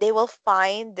 they will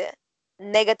find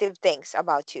negative things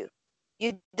about you.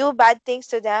 You do bad things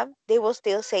to them, they will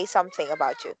still say something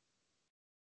about you.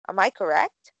 Am I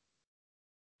correct?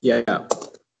 Yeah.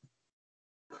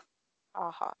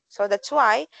 Uh-huh. So that's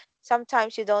why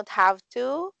sometimes you don't have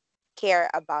to care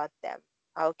about them.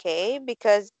 Okay?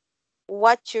 Because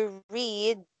what you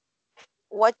read,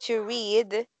 what you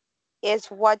read is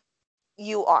what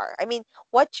you are. I mean,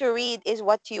 what you read is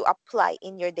what you apply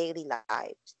in your daily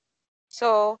lives.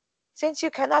 So, since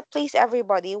you cannot please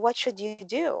everybody, what should you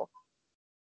do?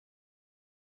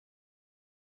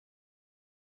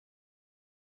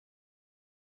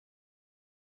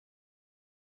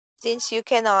 Since you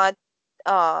cannot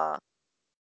uh,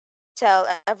 tell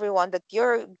everyone that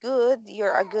you're good,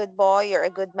 you're a good boy, you're a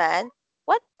good man,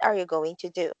 what are you going to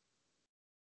do?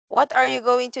 What are you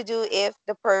going to do if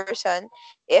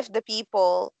the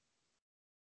people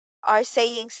are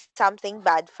saying something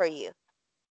bad for you?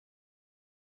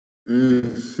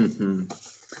 Mm.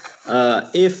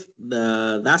 If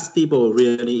that's people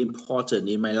really important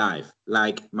in my life,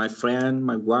 like my friend,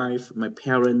 my wife, my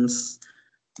parents,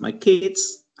 my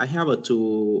kids, I have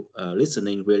to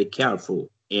listening really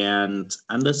careful and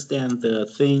understand the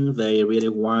thing they really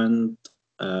want.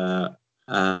 I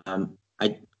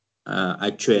I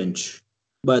change,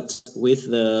 but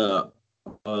with uh,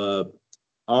 the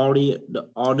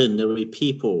ordinary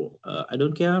people, I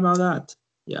don't care about that.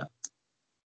 Yeah.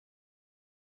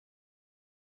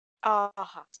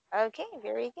 Uh-huh. Okay,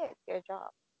 very good. Good job.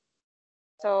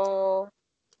 So,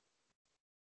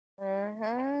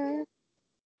 mhm.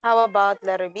 How about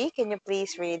letter B? Can you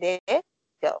please read it?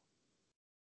 Go.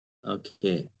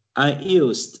 Okay. I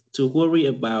used to worry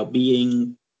about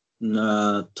being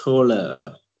taller.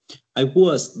 I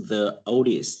was the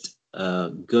oldest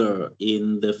girl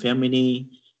in the family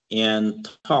and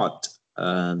thought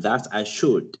that I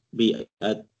should be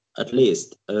at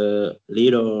least a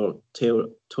little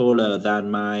taller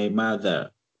than my mother.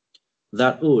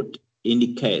 That would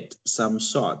indicate some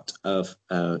sort of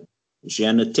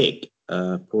genetic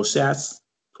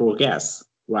progress,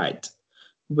 right?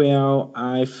 Well,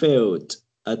 I failed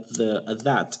at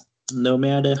that, no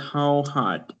matter how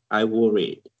hard I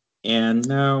worried. And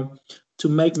now, to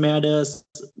make matters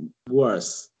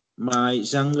worse, my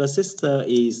younger sister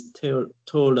is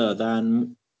taller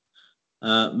than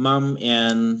mom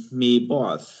and me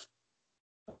both,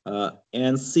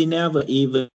 and she never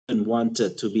even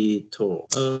wanted to be tall.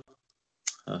 Uh,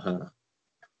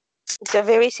 It's a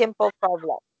very simple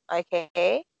problem.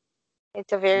 Okay?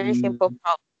 It's a very simple mm,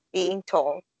 problem being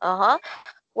told. Uh-huh.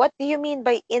 What do you mean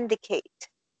by indicate?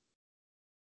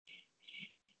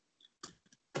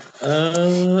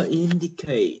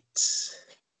 indicate.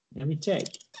 Let me check.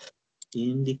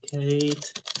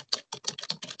 Indicate.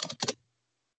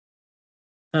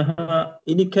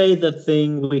 Indicate the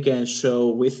thing we can show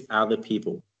with other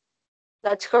people.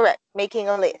 That's correct. Making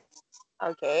a list.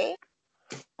 Okay.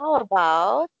 How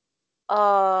about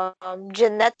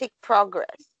genetic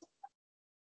progress?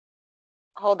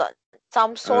 Hold on.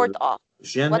 Some sort Uh, of. What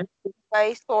Janet,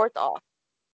 by sort of?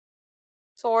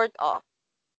 Sort of.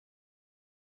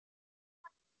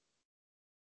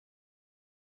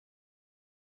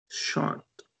 short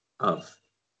of,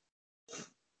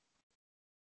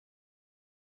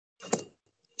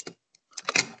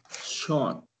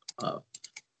 short of,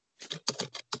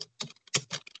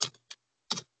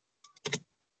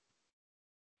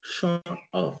 short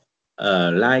of.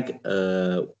 Like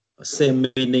same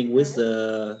meaning with Mhm.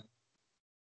 the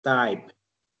type,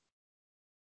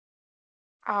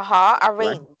 Uh-huh. right?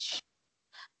 Arrange.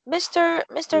 Mr.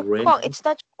 Kwong, Range, it's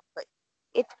not short.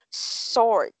 It's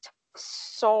sort.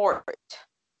 Sort.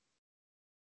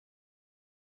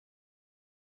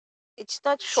 It's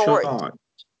not short. short.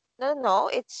 No, no,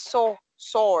 it's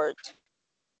sort.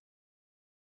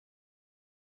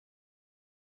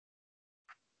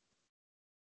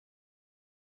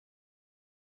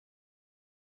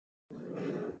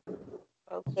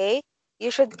 Okay?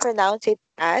 You should pronounce it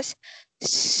as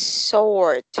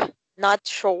sort, not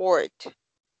short.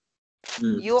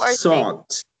 You are saying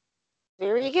Short.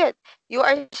 very good. You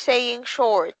are saying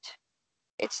short.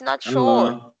 It's not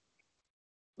short.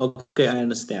 Uh, okay, I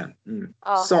understand.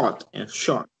 Uh-huh. Short and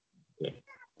short. Okay.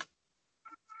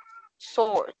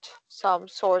 Sort. Some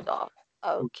sort of.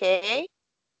 Okay.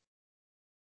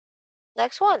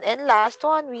 Next one. And last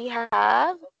one we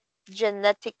have.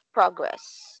 Genetic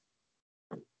progress.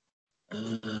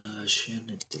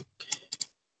 Genetic.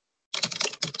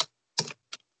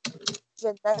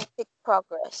 Genetic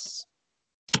progress.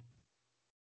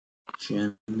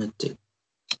 Genetic.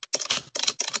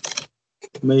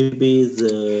 Maybe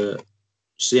the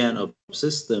gene of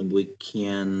system we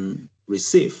can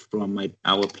receive from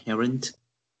our parent.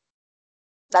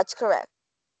 That's correct.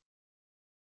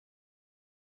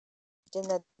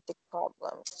 Genetic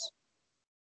problems.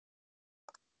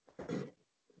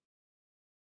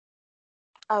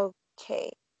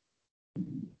 Okay.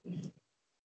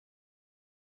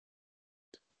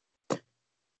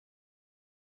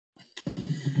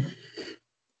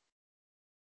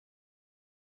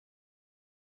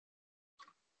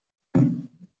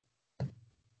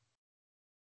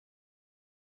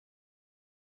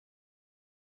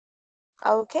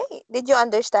 Okay. Did you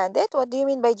understand it? What do you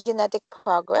mean by genetic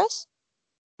progress,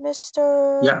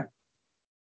 Mr. Yeah,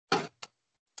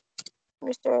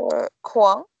 Mr.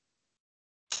 Kwong?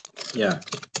 yeah.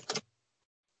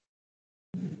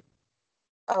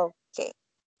 Okay.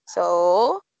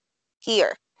 So,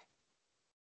 here.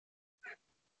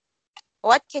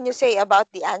 What can you say about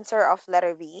the answer of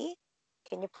letter B?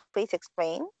 Can you please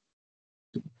explain?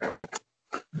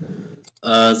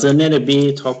 The letter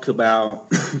B talk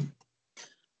about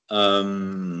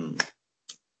um,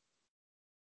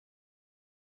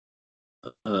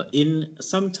 in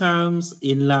sometimes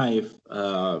in life,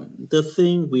 the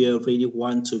thing we really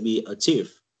want to be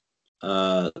achieved,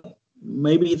 uh,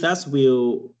 maybe that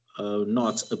will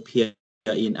not appear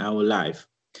in our life.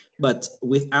 But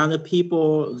with other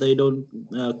people, they don't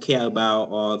care about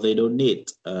or they don't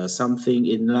need something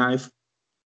in life.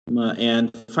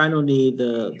 And finally,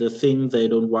 the thing they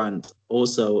don't want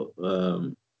also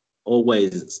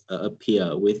always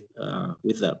appear with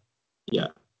them. Yeah,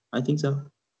 I think so.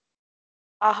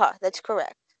 Uh-huh, that's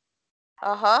correct.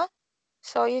 Uh-huh.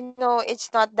 So,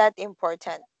 it's not that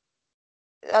important.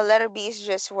 Letter B is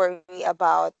just worry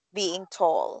about being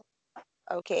tall.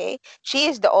 Okay? She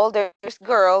is the oldest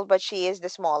girl, but she is the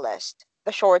smallest,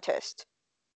 the shortest.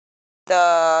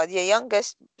 The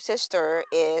youngest sister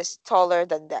is taller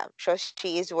than them, so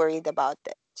she is worried about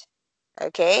it.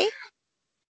 Okay?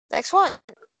 Next one.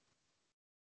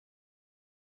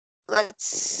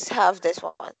 Let's have this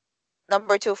one.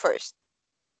 Number two first.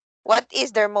 What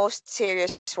is their most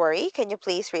serious worry? Can you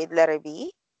please read letter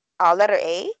B? Letter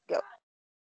A. Go.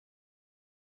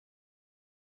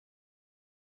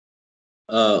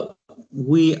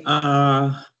 We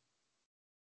are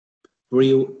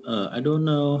real. I don't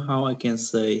know how I can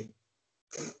say.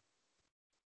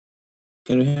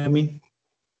 Can you hear me?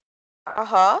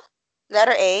 Uh-huh.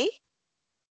 Letter A.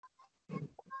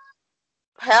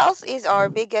 Health is our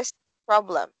biggest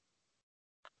problem.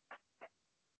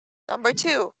 Number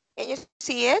two. Can you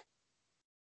see it?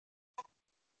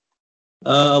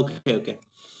 Okay, okay.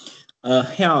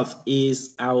 Health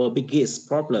is our biggest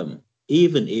problem.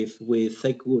 Even if we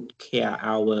take good care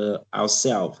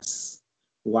ourselves,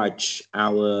 watch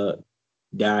our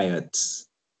diets,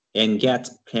 and get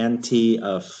plenty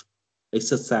of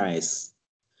exercise,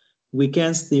 we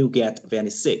can still get very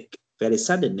sick very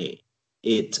suddenly.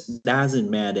 It doesn't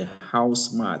matter how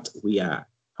smart we are,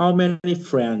 how many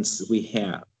friends we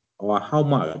have, or how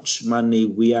much money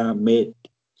we are made.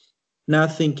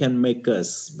 Nothing can make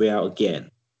us well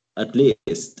again. At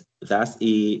least that's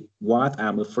what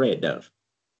I'm afraid of.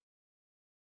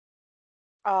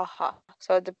 Uh-huh.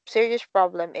 So the serious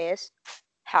problem is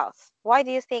health. Why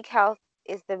do you think health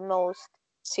is the most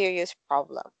serious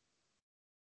problem?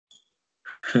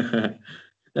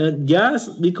 Yes,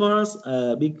 because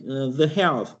the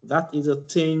health, that is a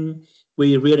thing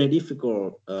we really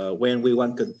difficult when we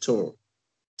want control.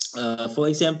 For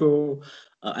example,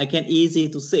 I can easy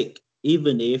to sick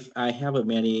even if I have a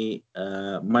many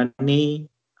money,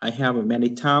 I have a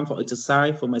many time for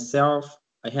exercise for myself,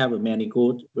 I have a many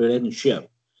good relationship,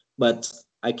 but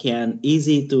I can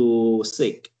easy to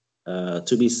sick,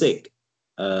 to be sick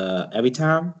every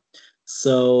time.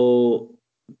 So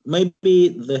maybe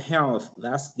the health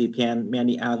that's depend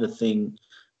many other things,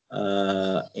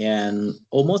 and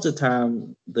almost the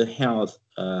time the health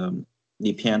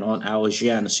depend on our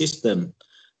gene system.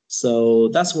 So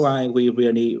that's why we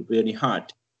really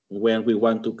hard when we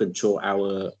want to control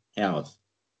our health.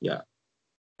 Yeah,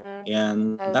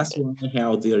 and that's Okay. why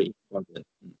health very important.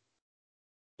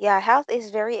 Yeah, health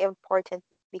is very important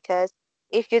because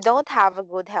if you don't have a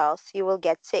good health, you will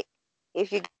get sick.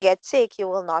 If you get sick, you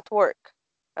will not work.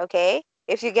 Okay?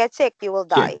 If you get sick, you will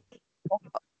Yeah, die.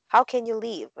 How can you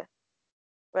live,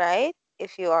 right?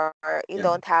 If you don't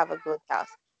yeah, have a good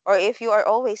health. Or if you are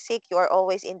always sick, you are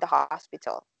always in the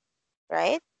hospital,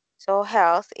 right? So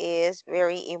health is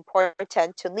very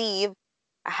important to live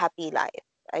a happy life.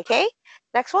 Okay?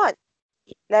 Next one.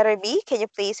 Letter B. Can you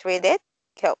please read it?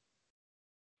 Go.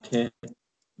 Okay.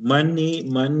 Money,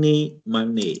 money,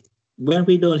 money. When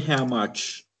we don't have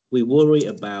much, we worry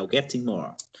about getting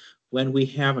more. When we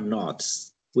have not,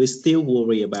 we still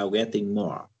worry about getting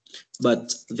more.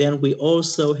 But then we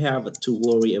also have to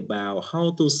worry about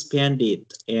how to spend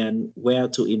it and where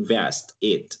to invest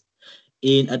it.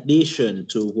 In addition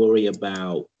to worry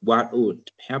about what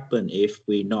would happen if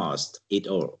we lost it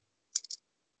all.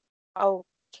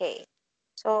 Okay.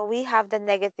 So we have the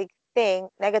negative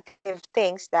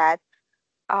things that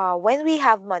when we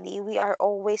have money, we are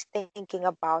always thinking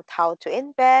about how to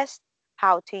invest,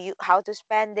 how to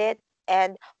spend it,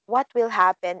 and what will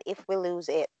happen if we lose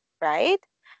it, right?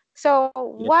 So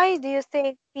Yeah. why do you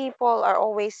think people are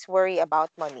always worried about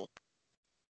money?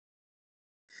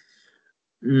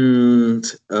 Mm,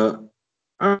 uh,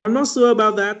 I'm not sure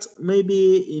about that.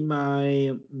 Maybe in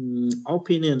my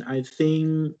opinion, I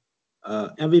think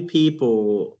every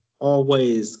people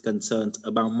always concerned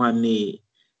about money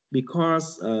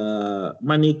because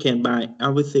money can buy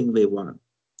everything they want.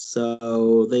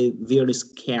 So they really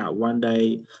scared one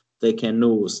day they can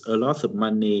lose a lot of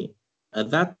money.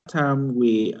 At that time,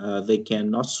 they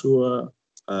can not sure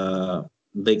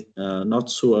they not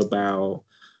sure about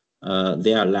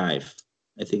their life.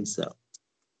 I think so.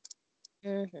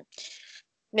 Hmm.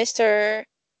 Mr.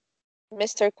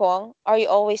 Mr. Kwong, are you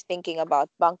always thinking about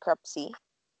bankruptcy?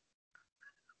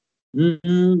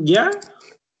 Yeah,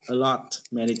 a lot,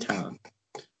 many times.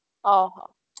 Oh,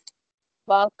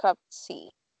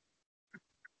 bankruptcy.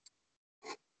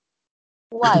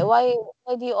 Why? Why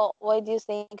do you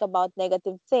think about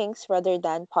negative things rather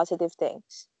than positive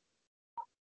things?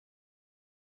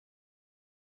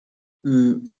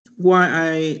 Mm,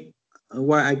 why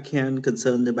I can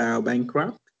concerned about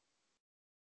bankrupt?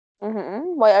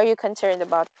 Mm-hmm. Why are you concerned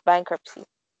about bankruptcy?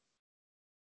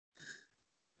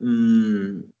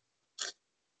 Mm,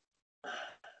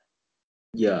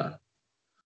 yeah.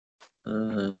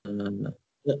 Uh,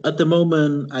 at the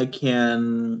moment, I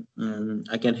can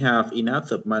have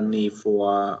enough of money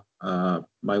for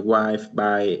my wife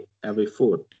buy every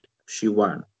food she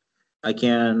want. I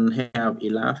can have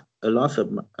enough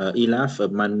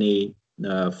of money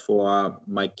for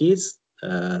my kids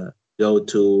go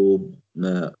to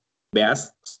the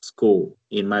best school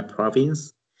in my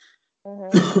province,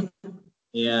 Mm-hmm.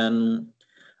 and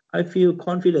I feel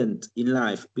confident in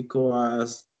life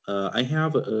because I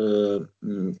have a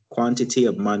quantity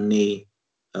of money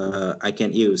I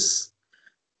can use.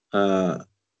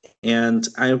 And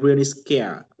I really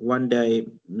scared one day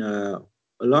a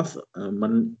lot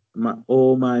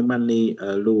all my money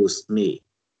lose me.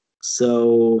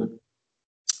 So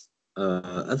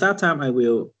at that time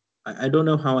I don't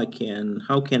know how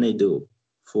can I do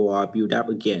for build up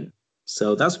again.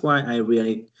 So that's why I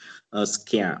really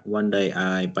scared one day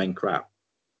I bankrupt.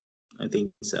 I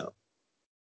think so.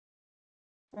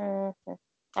 Mm-hmm.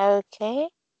 Okay.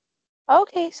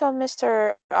 Okay, so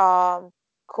Mr.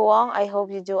 Kuang, I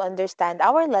hope you do understand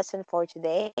our lesson for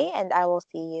today, and I will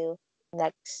see you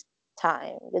next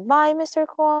time. Goodbye, Mr.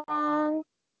 Kuang.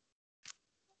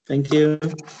 Thank you.